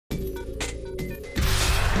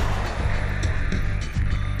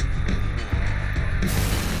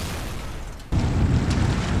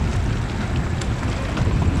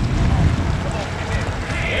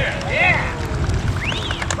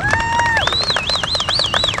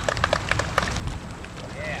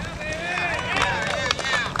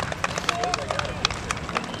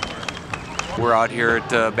We're out here at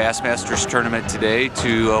the Bassmasters tournament today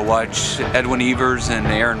to watch Edwin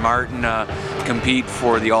and Martens compete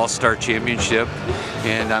for the All-Star Championship.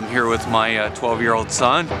 And I'm here with my 12-year-old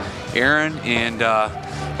son, Aaron, and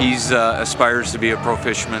he aspires to be a pro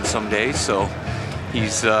fisherman someday. So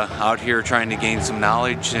he's out here trying to gain some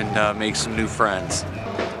knowledge and make some new friends.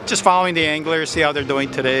 Just following the anglers, see how they're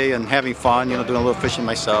doing today, and having fun. You know, doing a little fishing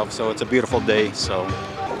myself. So it's a beautiful day. So.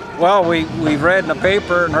 Well, we've read in the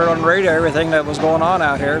paper and heard on the radio everything that was going on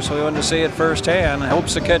out here, so we wanted to see it firsthand.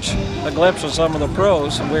 Hopes to catch a glimpse of some of the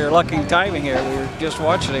pros. And we were lucky timing here. We were just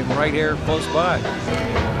watching him right here close by.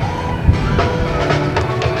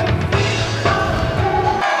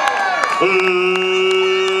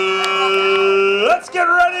 Let's get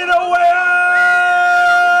ready to weigh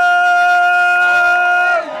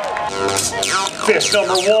out! Fish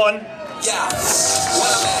number one.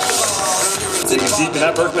 He's deep in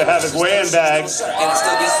that Berkeley Havoc weighing bag. You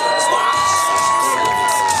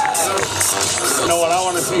know what? I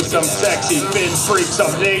want to see some sexy fin freaks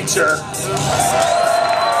of nature.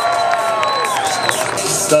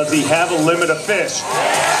 Does he have a limit of fish?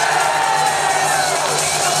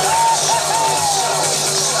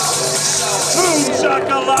 Boom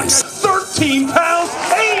shakalaka! 13 pounds,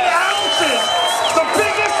 8 ounces! The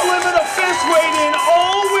biggest limit of fish weighed in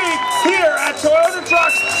all week here at Toyota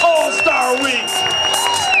Trucks All-Star Week.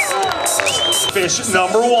 Fish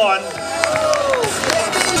number one.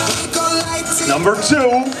 Number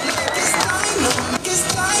two.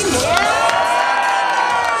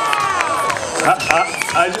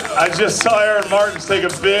 I just saw Aaron Martens take a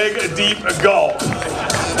big, deep gulp.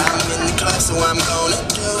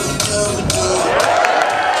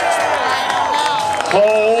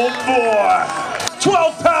 Oh boy!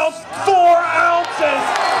 12 pounds, 4 ounces!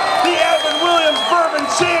 The Bourbon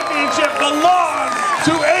Championship belongs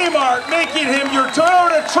to Amart, making him your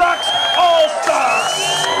Toyota Trucks All-Star.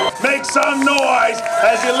 Make some noise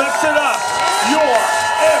as he lifts it up. Your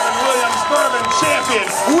Bourbon Champion,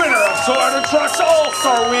 winner of Toyota Trucks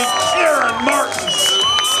All-Star Week, Aaron Martens.